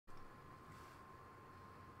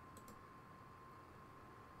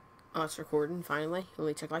Oh, it's recording finally.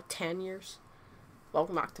 Only took like 10 years.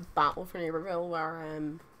 Welcome back to Battle for Neighborville, where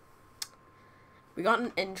we got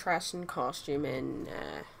an interesting costume in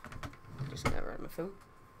just never had my phone.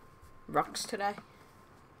 Rux today.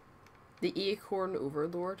 The Acorn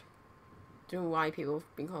Overlord. Don't know why people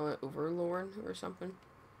have been calling it Overlord or something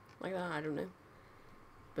like that. I don't know.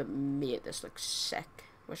 But mate, this looks sick.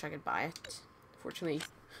 Wish I could buy it. Fortunately,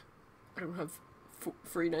 I don't have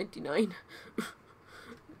 $3.99.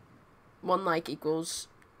 1 like equals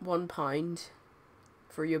 £1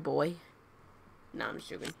 for your boy. Nah, I'm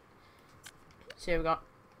just joking. So we've got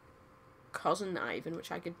Cousin Ivan,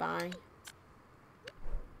 which I could buy.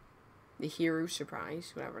 The Hero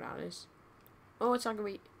Surprise, whatever that is. Oh, it's not gonna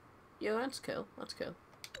be. Yo, that's cool. That's cool.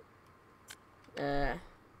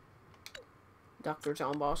 Dr.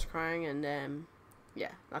 John Boss crying, and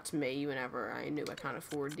yeah, that's me whenever I knew I can't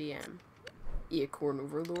afford the Acorn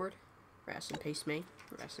Overlord. Rest in peace, me.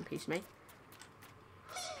 Rest in peace, me.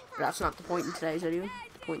 But that's not the point in today's video.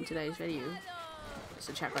 The point in today's video is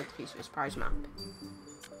to check out the Feastivus prize map,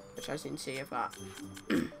 which, as you can see, I've got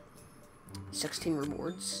 16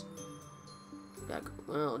 rewards. Like,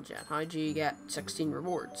 well, Jet, how do you get 16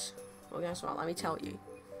 rewards? Well, guess what? Let me tell you.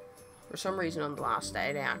 For some reason, on the last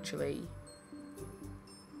day, they actually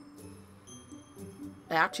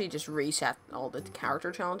just reset all the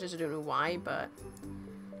character challenges. I don't know why, but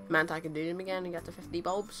it meant I could do them again and get the 50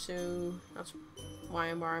 bulbs, so that's why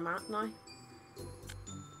I'm where I'm at now.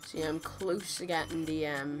 So yeah, I'm close to getting the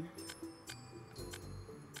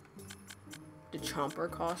Chomper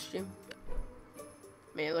costume.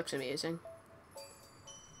 I mean, it looks amazing.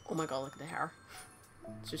 Oh my god, look at the hair.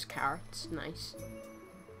 It's just carrots. Nice.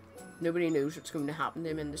 Nobody knows what's going to happen to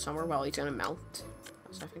him in the summer. Well, he's going to melt.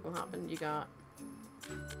 That's, I think, will happen. You got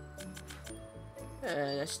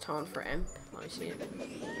this taunt for Imp. Let me see it.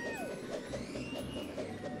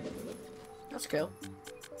 That's cool.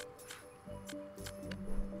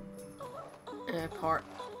 Part.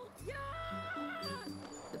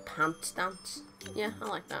 The pants dance. Yeah, I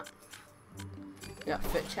like that. You got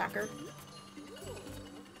foot checker.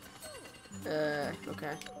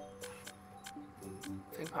 Okay.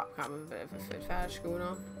 I think Pop got a bit of a foot fetish going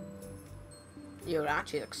on. Yo, it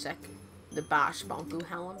actually looks sick. The Bash Bonko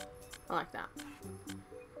helm. I like that.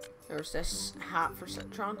 There's this hat for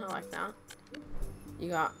Citron. I like that. You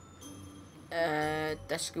got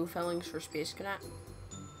disco fillings for Space Cadet.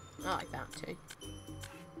 I like that too.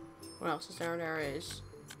 What else is there? There is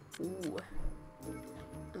ooh,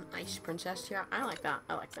 an Ice Princess here. I like that.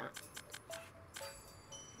 I like that.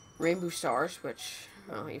 Rainbow Stars, which,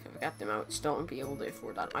 well, if I got them out, still won't be able to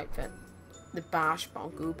afford that outfit. The Bash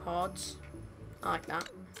Bonko pods. I like that.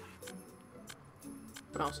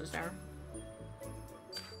 What else is there?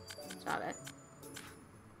 Is that it?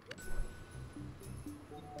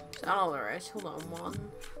 Is that all there is? Hold on.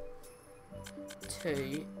 1,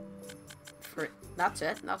 2, 3. That's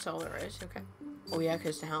it. That's all there is. Okay. Oh yeah,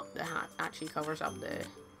 because the hat actually covers up the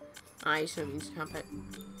eyes, so it means you can't put.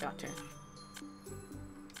 Gotcha.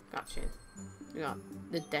 Gotcha. We got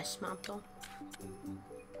the dismantle.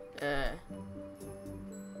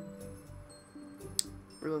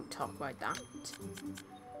 We won't talk about that.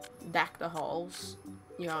 Deck the halls.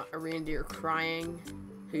 You got a reindeer crying.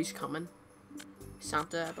 Who's coming?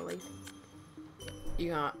 Santa, I believe. You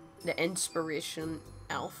got the inspiration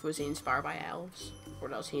elf. Was he inspired by elves? Or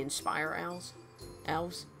does he inspire elves?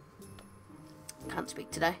 Elves. Can't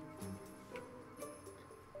speak today.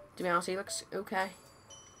 To be honest, he looks okay.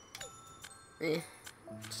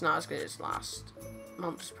 It's not as good as last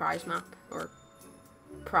month's prize map. Or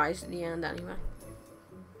prize at the end, anyway.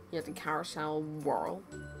 You have the carousel whirl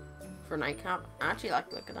for Nightcap. I actually like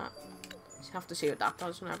the look of that. Just have to see what that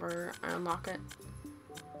does whenever I unlock it.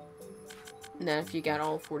 And then if you get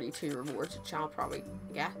all 42 rewards, which I'll probably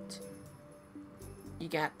get, you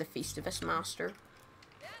get the Feastivus Master.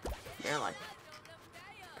 Yeah, like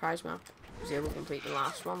prize map. I was able to complete the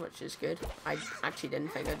last one, which is good. I actually didn't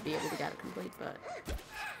think I'd be able to get it complete, but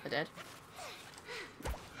I did.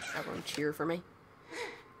 Everyone cheer for me.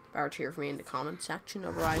 Better cheer for me in the comment section,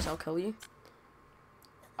 otherwise I'll kill you.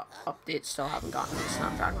 Updates, still haven't gotten the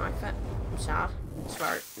Snapdragon outfit. I'm sad. I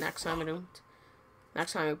swear, next time I don't.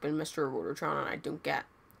 Next time I open Mr. Rototron and I don't get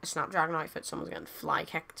a Snapdragon outfit, someone's getting fly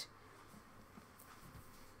kicked.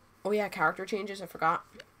 Oh yeah, character changes, I forgot.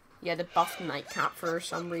 Yeah, the buffed Nightcap for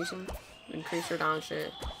some reason. Increase her damage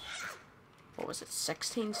to, what was it,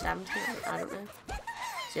 16, 17? I don't know.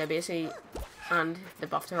 So yeah, basically, and the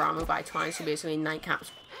buffed her ammo by 20, so basically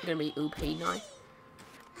Nightcap's gonna be OP now.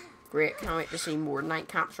 Great, can't wait to see more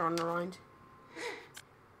Nightcaps running around.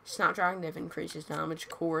 Snapdragon, they've increased his damage.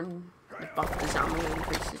 Corn, The buff his ammo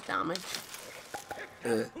increases damage.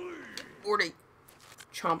 40.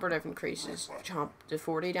 Chomper dive increases chomp to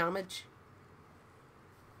 40 damage.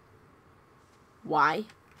 Why?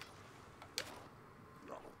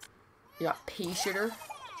 You got pea shooter.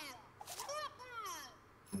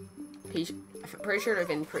 I'm pretty sure they've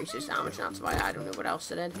increased his damage, that's why I don't know what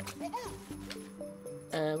else it did.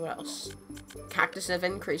 What else? Cactus have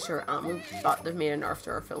increased her ammo, but they've made a nerf to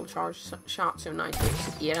her full charge shot, so now it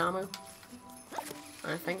takes 8 ammo.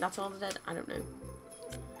 And I think that's all they did, I don't know.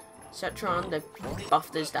 Citron, they've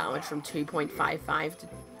buffed his damage from 2.55 to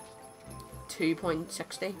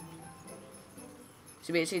 2.60.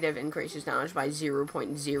 So basically they've increased his damage by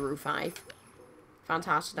 0.05.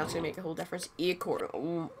 Fantastic, that's going to make a whole difference. Acorn,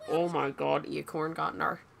 oh my god, Acorn got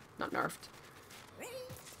not nerfed.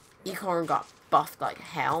 Acorn got buffed like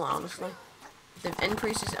hell, honestly. They've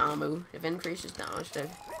increased his ammo, they've increased his damage, they've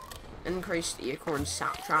increased Acorn's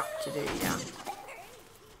sap trap to do, yeah.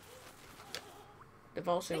 They've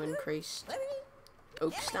also increased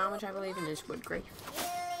Oak's damage, I believe, in his wood grief.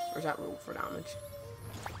 Or is that roll for damage?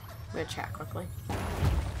 I'm gonna check quickly.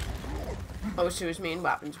 Oh, so his main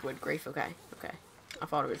weapon's wood grief, okay, okay. I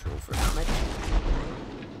thought it was roll for damage.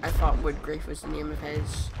 I thought wood grief was the name of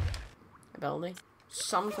his ability.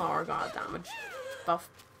 Sunflower got a damage buff,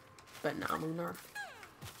 but an ammo nerf.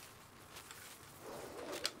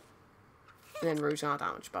 And then Rose got a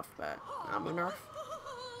damage buff, but ammo nerf.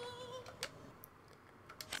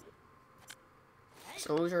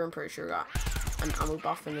 Soldier, I'm pretty sure got an ammo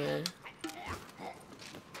buff and a...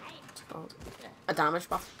 what's it called? A damage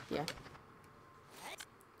buff, yeah.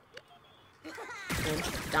 And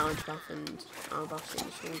damage buff and ammo buff in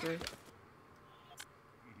the soldier.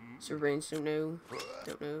 So range, don't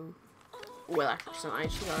know. Well, actually, so I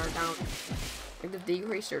actually got her down. I think they've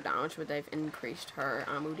decreased her damage, but they've increased her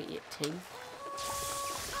ammo to 18.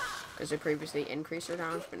 Because they previously increased her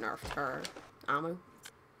damage, but nerfed her ammo.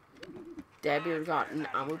 Debbie got an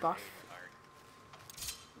ammo buff,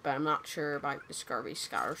 but I'm not sure about the Scurvy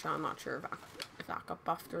Scatter Shot. I'm not sure if that got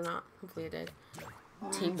buffed or not. Hopefully it did.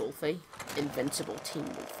 Team Wolfie. Invincible Team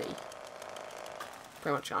Wolfie.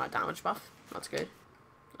 Pretty much got a damage buff. That's good.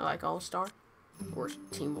 I like All Star. Or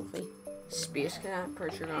Team Wolfie. Space Cadet.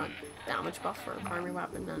 Pretty sure got damage buff for a primary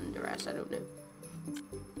weapon, and the rest I don't know.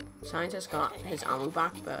 Scientist got his ammo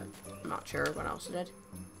back, but I'm not sure what else it did.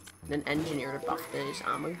 Then Engineer buffed his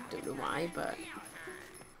ammo. Don't know why, but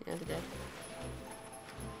yeah, they did.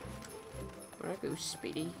 Where'd I go?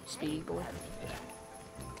 Speedy boy.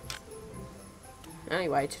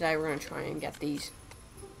 Anyway, today we're gonna try and get these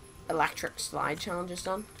electric slide challenges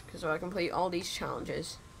done. Because if I complete all these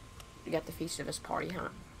challenges, we get the Feastivus party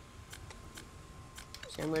hat.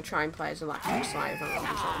 So I'm gonna try and play as electric slide on all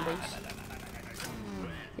the zombies.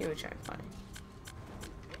 Here we try and play.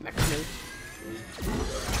 Mech mode.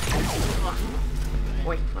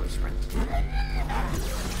 Wait, let me sprint.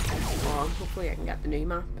 Well, hopefully I can get the new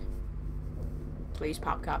map. Please,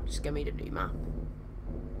 PopCap, just give me the new map.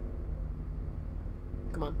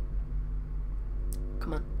 Come on.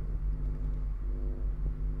 Come on.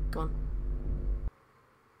 Come on.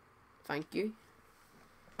 Thank you.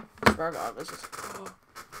 I swear to God, this is... Oh.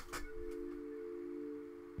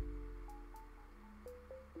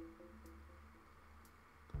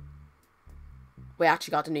 We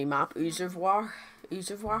actually got the new map, Reservoir,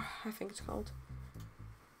 I think it's called.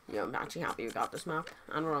 Yeah, I'm actually happy we got this map.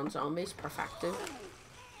 And we're on zombies, perfecto.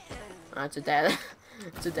 It's a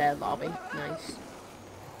dead lobby, nice.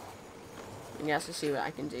 I guess to see what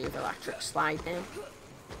I can do with electric slide then.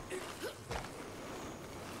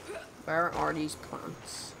 Where are these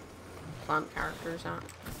plants? Plant characters at?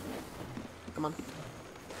 Come on.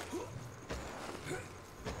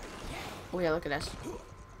 Oh yeah, look at this.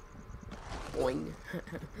 Boing.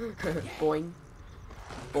 Boing.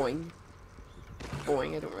 Boing.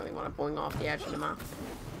 Boing. I don't really want to boing off the edge of the map.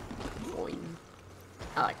 Boing.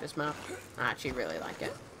 I like this map. I actually really like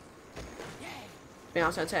it. To be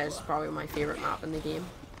honest, I'd say it's probably my favorite map in the game.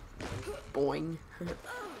 Boing.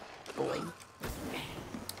 Boing.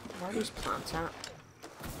 Where are these plants at?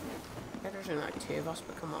 I bet there's only like 2 of us,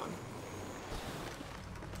 but come on.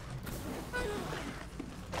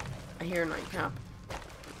 I hear a Nightcap.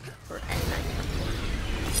 Or a Nightcap.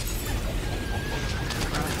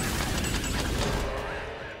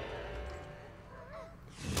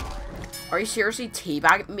 Are you seriously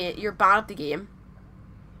teabagging? Mate, you're bad at the game.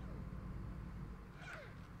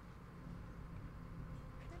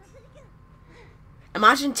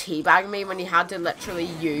 Imagine teabagging me when you had to literally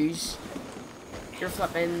use your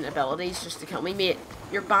flipping abilities just to kill me. Mate,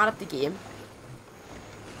 you're bad at the game.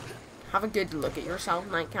 Have a good look at yourself,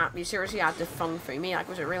 Nightcap. You seriously had to fung through me. Like,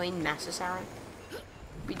 was it really necessary?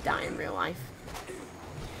 Be dying in real life.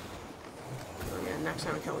 Oh yeah, next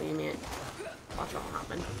time I kill you, mate. Watch what'll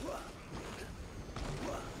happen.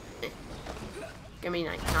 Give me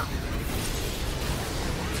Nightcap.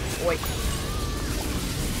 Wait.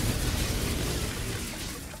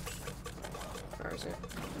 Where is it?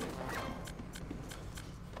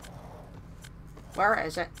 Where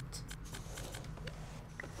is it?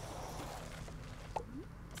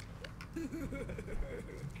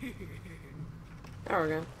 There we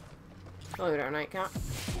go. Hello there, Nightcap.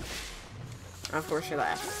 And of course, she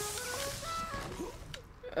left.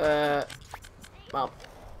 Well,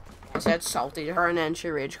 I said salty to her and then she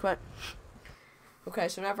rage quit. Okay,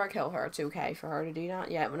 so whenever I kill her, it's okay for her to do that.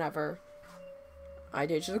 Yeah, whenever I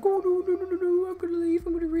did, she's like, oh no, no, no, no, no, I'm gonna leave,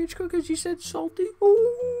 I'm gonna rage quit because you said salty.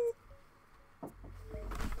 Oh.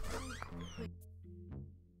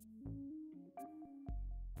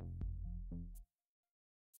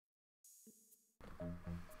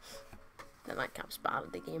 The Nightcap's bad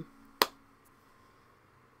at the game.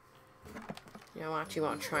 You know, I actually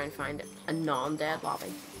want to try and find a non-dead lobby.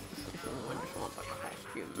 I just want the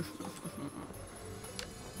costume.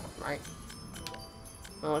 Right.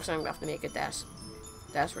 Well, looks like I'm going to have to make it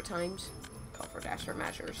desperate times. Call for desperate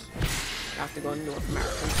measures. I have to go to North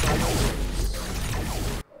American servers.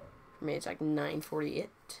 For me, it's like 9:48.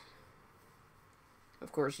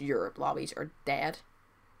 Of course, Europe lobbies are dead.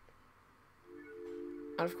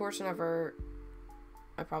 And of course, whenever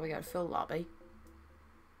I probably got a full lobby,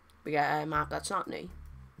 we got a map that's not new.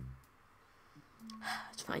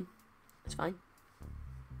 It's fine. It's fine.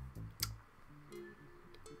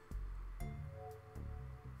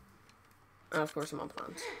 And of course, I'm on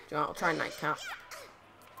plans. Do you want? I'll try Nightcap.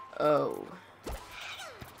 Oh.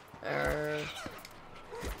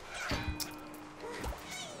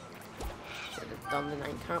 Should have done the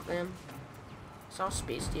Nightcap then. Saw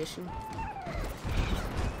Space Station.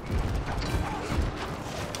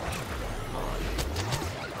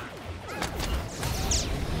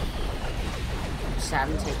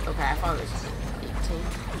 17. Okay, I thought it was 18.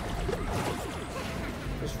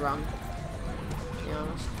 Just run. To be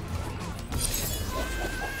honest.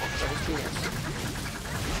 So let's do this.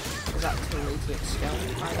 Because that totally takes skill,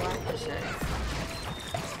 by the way. So.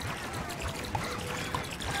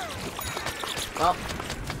 Well, I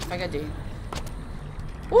think I do.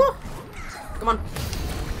 Woo! Come on.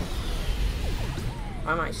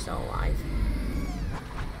 Why am I still alive?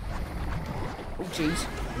 Oh, jeez.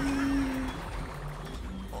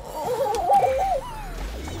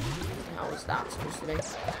 How was that supposed to be?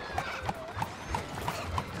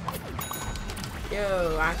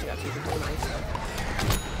 Yo, I actually got two people nice.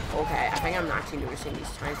 Okay, I think I'm actually noticing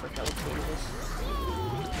these time for kill changes.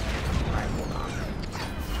 Alright, hold on.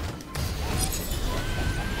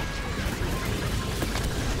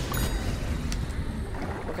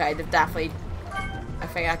 Okay, they've definitely... I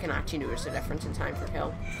think I can actually notice the difference in time for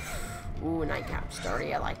kill. Ooh, Nightcap's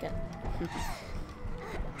dirty, I like it.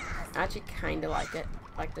 I actually kinda like it.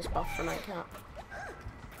 Like this buff for Nightcap.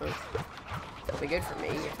 It'll be good for me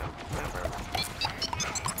if I'm whatever.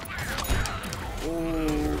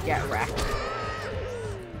 Ooh, get wrecked.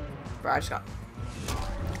 Bro, I just got...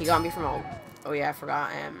 He got me from all... Oh yeah, I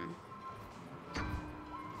forgot,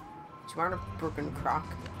 he's wearing a broken croc.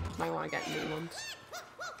 Might want to get new ones.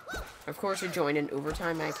 Of course, we joined in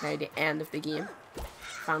overtime, aka the end of the game.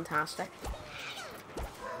 Fantastic.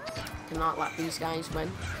 Cannot let these guys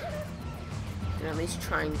win. Can at least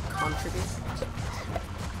try and contribute.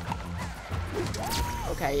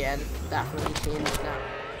 Okay, yeah, definitely changed that.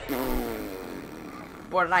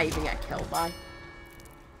 What did I even get killed by?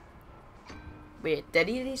 Wait, did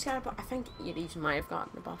Edie's get a buff? I think Edie's might have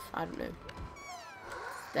gotten a buff. I don't know.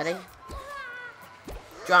 Did he?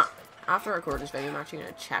 After I record this video, I'm actually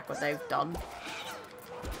going to check what they've done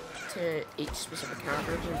to each specific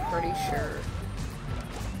character. I'm pretty sure.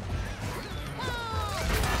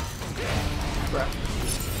 Bro.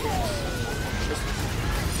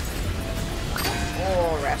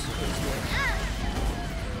 Oh, rest in peace, man.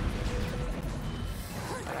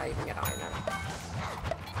 How did I even get out of that?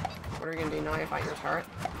 What are we going to do now if I your turret?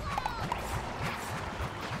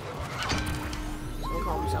 Someone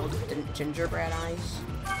call themselves gingerbread eyes.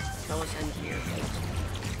 Kill us engineer, please.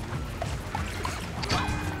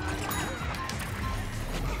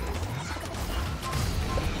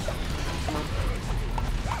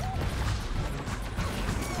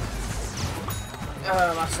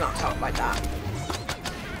 Let's not talk like that.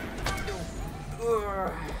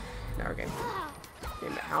 There we go. Need a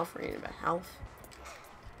bit of health, we need a bit of health.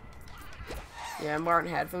 Yeah, I'm wearing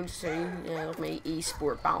headphones too. Yeah, look at me,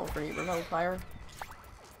 e-sport battle for Neighborville player.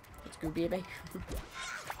 Let's go, baby. How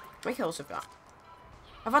many kills have I got?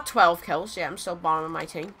 I've got 12 kills. Yeah, I'm still bottom of my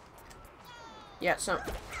team. Yeah, so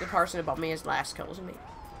the person above me has less kills than me.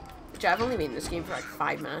 Which I've only been in this game for like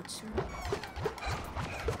 5 minutes.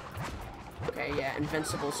 Okay, yeah,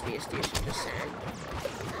 invincible space station, just saying.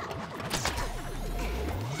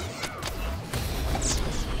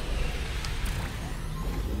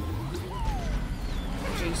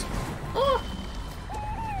 Jeez. Oh!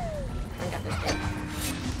 I got this game.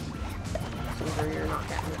 So you're not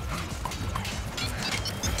getting it.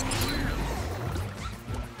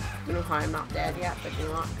 I don't know how I'm not dead yet, but you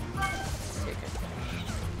know what? Take it.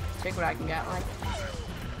 Take what I can get, like.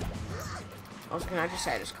 Also, can I just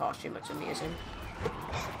say this costume looks amazing?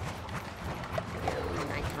 Yeah, the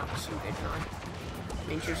Nightcap is so good now. I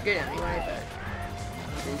mean, she was good anyway, but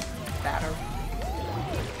she's better.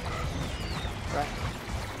 But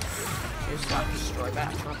she just got destroyed by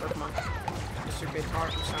that chopper. Come on. Mr. Good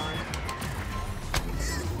Heart, I'm sorry.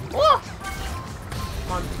 Oh!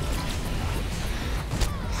 Come on.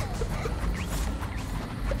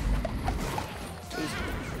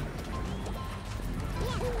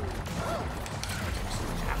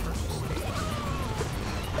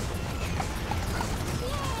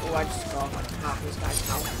 Oh, I just got like half this guy's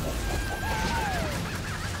health.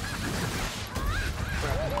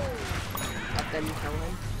 Let them kill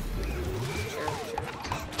him. Sure.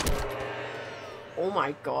 Oh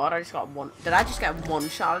my god, I just got one. Did I just get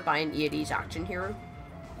one-shotted by an 80s action hero?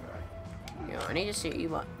 You know, I need to see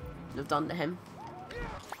what they've done to him.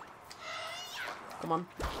 Come on.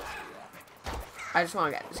 I just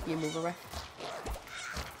want to get this game over with.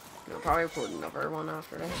 I'll probably record another one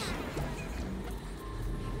after this.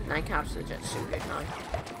 Nightcap's legit so good now.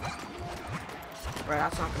 Right,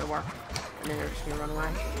 that's not gonna work. And then they're just gonna run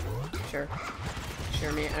away. Sure.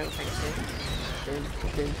 Sure, mate, I don't think so.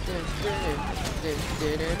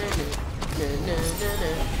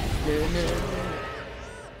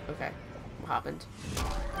 Okay. What happened?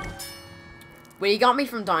 Wait, he got me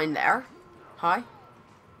from down there? Hi?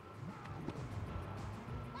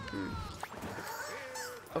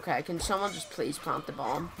 Okay, can someone just please plant the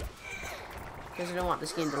bomb? Because I don't want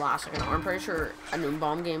this game to last like an hour. I'm pretty sure a known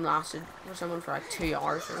bomb game lasted for someone for like 2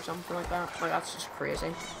 hours or something like that. Like, that's just crazy.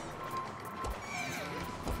 Oh,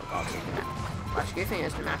 for God's sake. What's good thing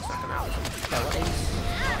is the max not gonna have his abilities.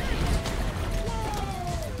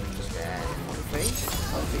 Just,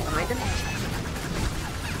 1-3. Oh, behind him.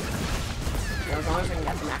 Yeah, as long as I can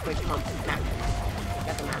get the map, come on, map.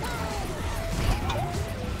 Get the map.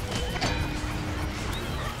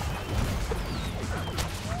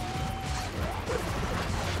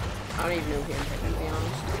 I don't even know who I'm picking, to be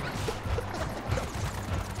honest.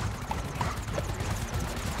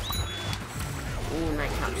 Ooh,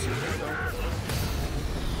 Nightcap super though.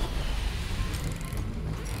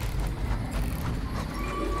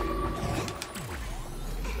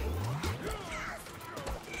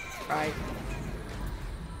 Right.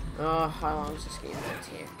 Oh, how long is this game gonna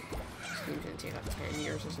take? This game's gonna take like 10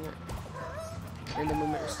 years, isn't it? And the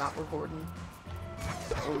moment I stop recording.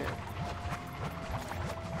 Oh no.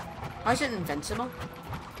 Why is it invincible?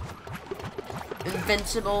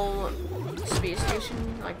 Invincible space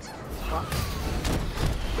station? Like, what?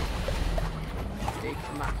 Dude,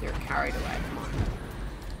 come back here. Carried away. Come on.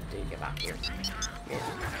 Dude, get back here. Yeah.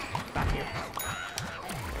 Get back here.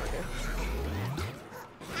 There we go.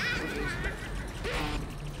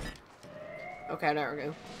 Oh, okay, there we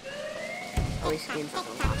go. At least the game's not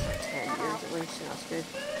gonna last like 10 years at least, so that's good.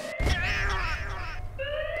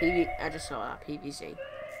 I just saw that. PvZ.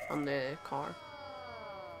 On the car.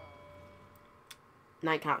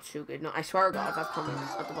 Nightcap's so good. No, I swear to God, if I've come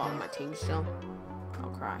at the bottom of my team still, I'll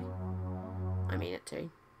cry. I mean it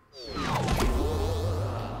too.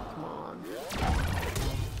 Come on.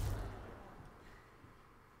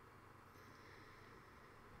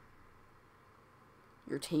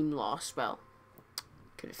 Your team lost. Well,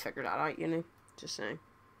 could have figured that out, you know. Just saying.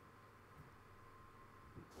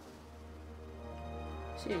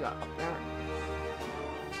 See you got up there.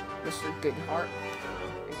 Mr. Good Heart.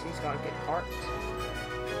 He's got a good heart.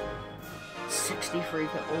 63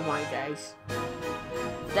 kills. Oh my days.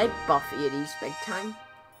 They buff 80s big time.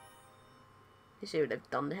 You see what they've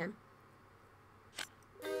done to him?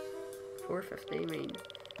 450, I mean.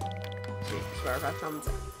 See, I swear if I come.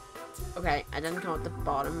 Okay, I didn't come at the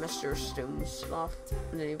bottom, Mr. Stone Sloth.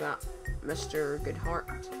 And then you've got Mr. Good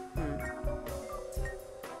Heart.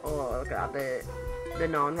 Oh, look at that. The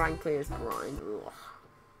non-ranked players grind. Ugh.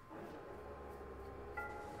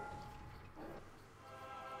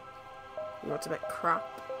 What's a bit crap.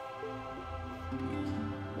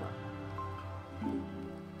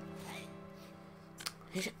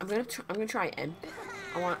 I'm gonna try Imp.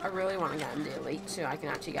 I really want to get into Elite so I can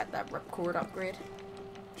actually get that Ripcord upgrade,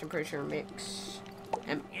 which I'm pretty sure makes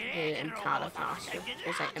Imp Imp faster.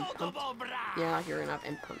 It's like Imp Pump. Yeah, like you're gonna have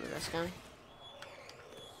Imp Pump with this guy.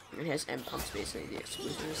 And his Imp Pump's basically the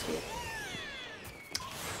exclusive escape.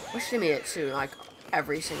 Wish they made it so like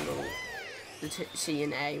every single C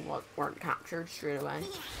and A weren't captured straight away.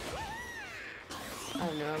 I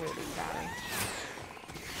don't know, it would be better.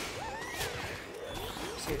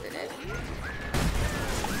 See what they did.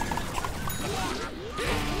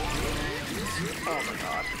 Oh my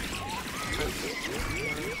god.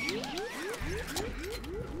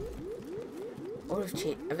 What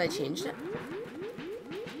have they changed it?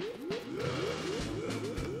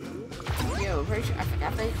 Yo, I'm pretty sure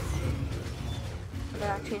have they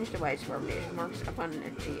changed the way to formation marks up on the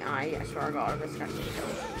GI. I swear to god, this guy's gonna kill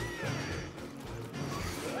me.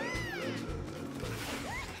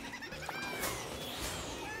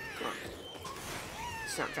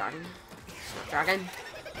 Snapdragon. Snapdragon.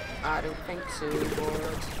 I don't think so,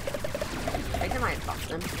 Lord. I think I might buff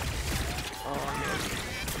them. Oh no.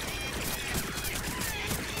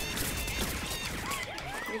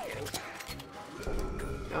 There we go.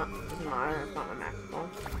 Oh, doesn't matter, it's not my mech ball.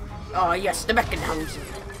 Oh yes, the beacon hounds.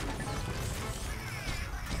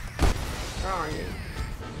 Where are you?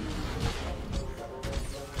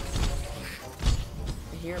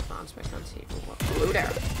 I hear plants, but I can't see what. Blue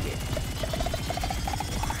there. Yeah.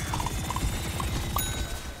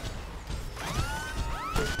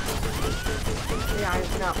 Yeah, I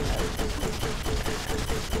know.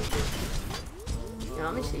 Yeah,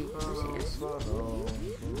 let me see. Let me see this.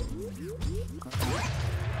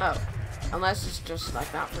 Oh, unless it's just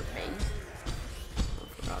like that for me. Oh,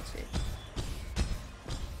 for God's sake.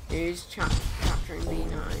 Who's capturing me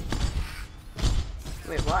now?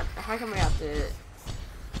 Wait, what? How come we have to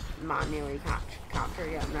manually capture?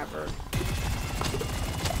 Yeah, never.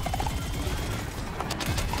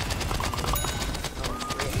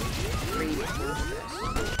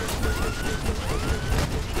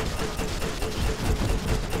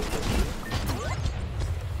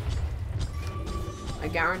 I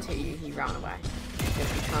guarantee you he ran away.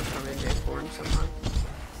 If he transformed into a form somehow.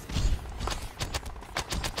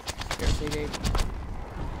 Seriously, dude.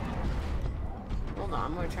 Hold on,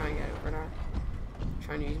 I'm gonna try and get over there. I'm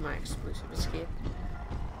trying to use my exclusive escape.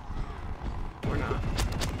 Or not.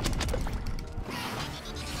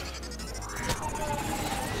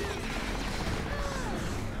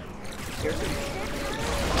 Seriously?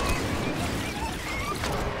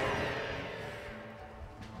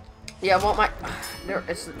 Yeah, well,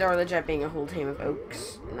 they're legit being a whole team of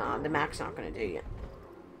oaks. Nah, the mac's not gonna do it.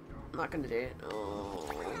 I'm not gonna do it. Oh.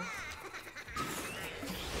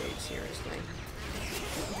 Dude, seriously.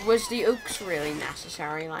 Was the oaks really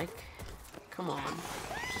necessary? Like, come on.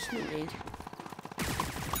 Just no need.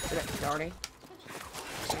 It's a bit dirty.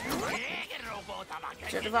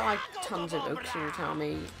 Should have got like tons of oaks and you're telling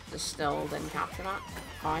me the still didn't capture that?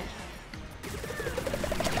 Why?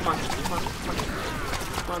 Come on, come on, come on.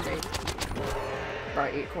 Come on, dude.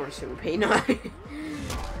 Right, 8 corners to OP now.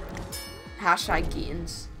 Hashtag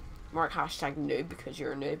gains. Mark hashtag noob because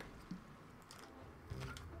you're a noob.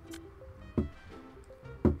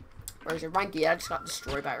 Whereas your rank 8, I just got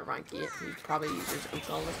destroyed by a rank 8 who probably uses oaks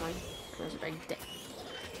all the time. There's a big dick.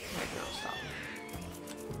 Right, no, stop.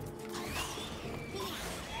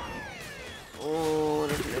 Oh,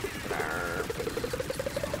 there's no there.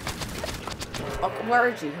 Oh, where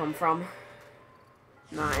did you come from?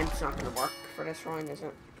 Nah, it's not gonna work for this round, is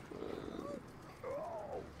it?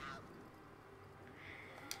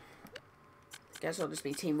 Guess it'll just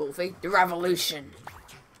be Team Wolfie. The revolution!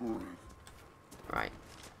 Right.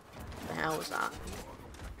 What the hell was that?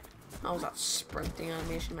 How was that sprinting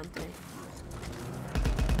animation meant to be?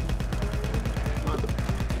 Come on.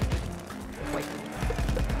 Wait.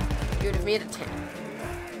 You would have made it 10.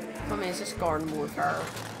 Tell me, is this Garden Warfare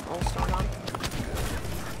All Star on?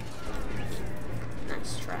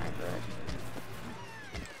 Nice try, bud.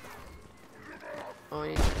 Oh, I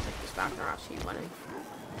need to take this back, or actually winning.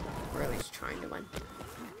 Or at least trying to win.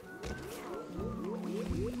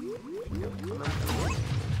 Nope, come on.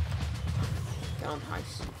 Get on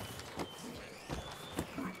ice.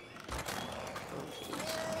 Oh, jeez.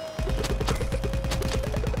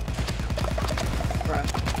 Bruh.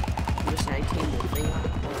 I'm just saying, Team Wolfie.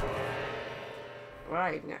 Well,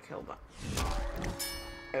 I even got killed, but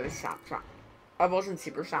it was Sap Trap. I wasn't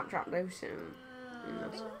super Sap Trap though, so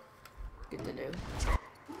that's good to know.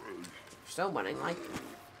 Still winning, like.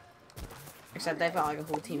 Except they've got like a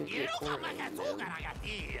whole team of 8 corners.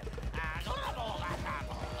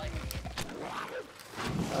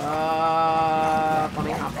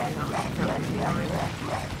 Bunny hop, bunny hop.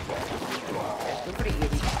 Yeah, go for the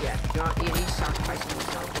 80s. Yeah, if you're not 80s, sacrificing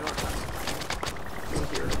yourself. You're not that's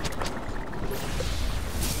weird.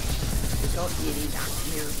 It's called 80s action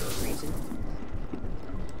here for a reason.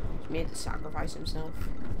 He made to sacrifice himself.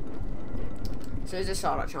 So I just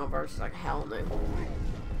saw that Chomper, it's like, hell no.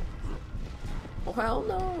 Oh, hell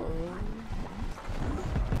no.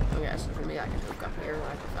 Okay, so for me, I can hook up here. I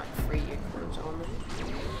have like 3 unicorns on me.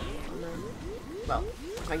 And then, well,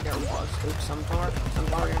 I think there was. Oops, sunflower.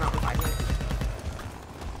 Sunflower, you're not reviving it.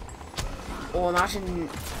 Oh, imagine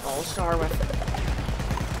All Star with.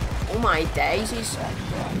 Oh my daisies.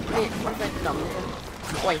 Wait, what have I done to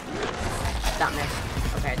him? Wait, that missed.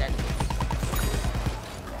 Okay, I did.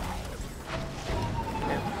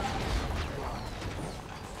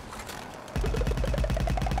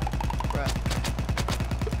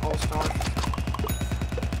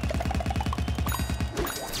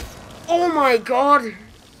 Oh my god!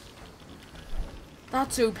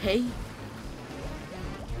 That's OP.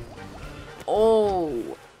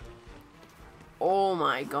 Oh. Oh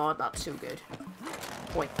my god, that's so good.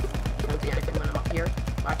 Wait, don't do anything when I'm up here.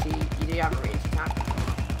 Actually, you do have a range attack.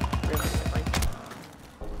 Realistically.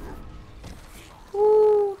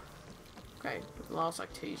 Woo! Okay, lost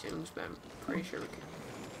like 2 zooms, but I'm pretty sure we can.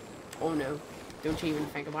 Oh no. Don't you even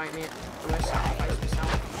think about it, mate. I'm gonna sacrifice myself.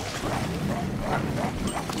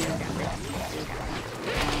 You don't get me. You don't get me.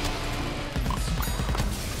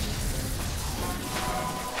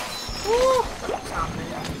 Woo! What's happening?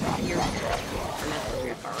 You're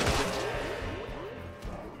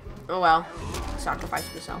oh well. Sacrifice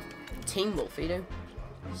myself. Team Wolfie, though.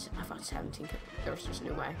 I've got 17. There's just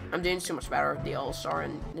no way. I'm doing so much better with the All Star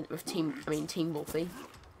and with Team Wolfie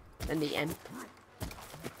than the Imp.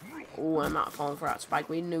 Oh, I'm not falling for that spike.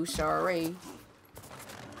 We no sorry.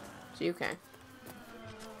 See, okay.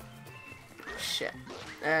 Shit.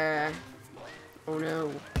 Oh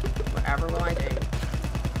no. Whatever will I do?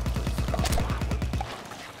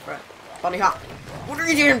 Right. Bunny hop. What are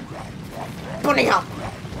you doing? Bunny hop.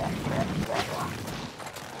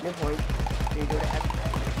 No point. You do it ahead.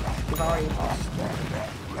 You've already lost.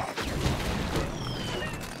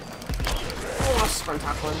 Oh, sprint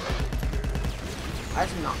tackling. I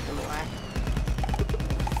just knocked him away.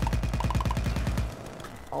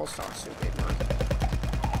 All Star so good, man.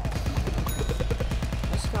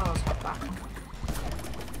 Let's go, let's hop back.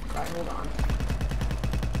 Right, hold on.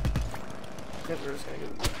 We're just gonna go.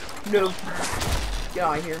 No! Get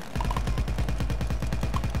out of here.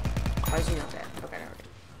 Why is he not dead? Okay, there we go.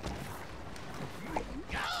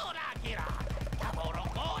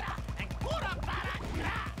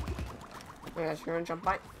 Wait, guys, you're gonna jump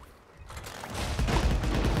bite?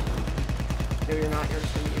 No, you're not. You're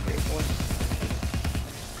just gonna be a great boy.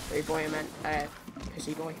 Great boy, I meant,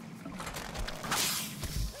 pissy boy.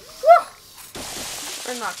 Woo!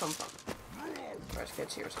 Where did that come from? First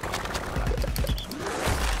kids here.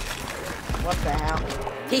 What the hell?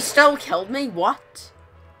 He still killed me? What?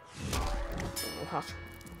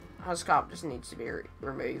 Huskop just needs to be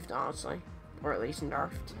removed, honestly. Or at least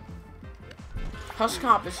nerfed.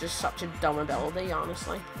 Huskop is just such a dumb ability,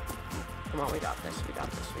 honestly. Come on, we got this, we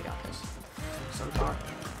got this, we got this. Sunflower.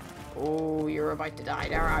 Oh, you're about to die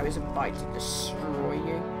there. I was about to destroy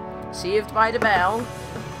you. Saved by the bell.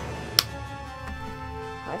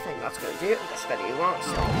 I think that's going to do it for this video,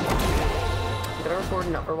 honestly. I'm going to record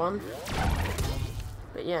another one.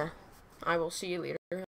 But yeah, I will see you later.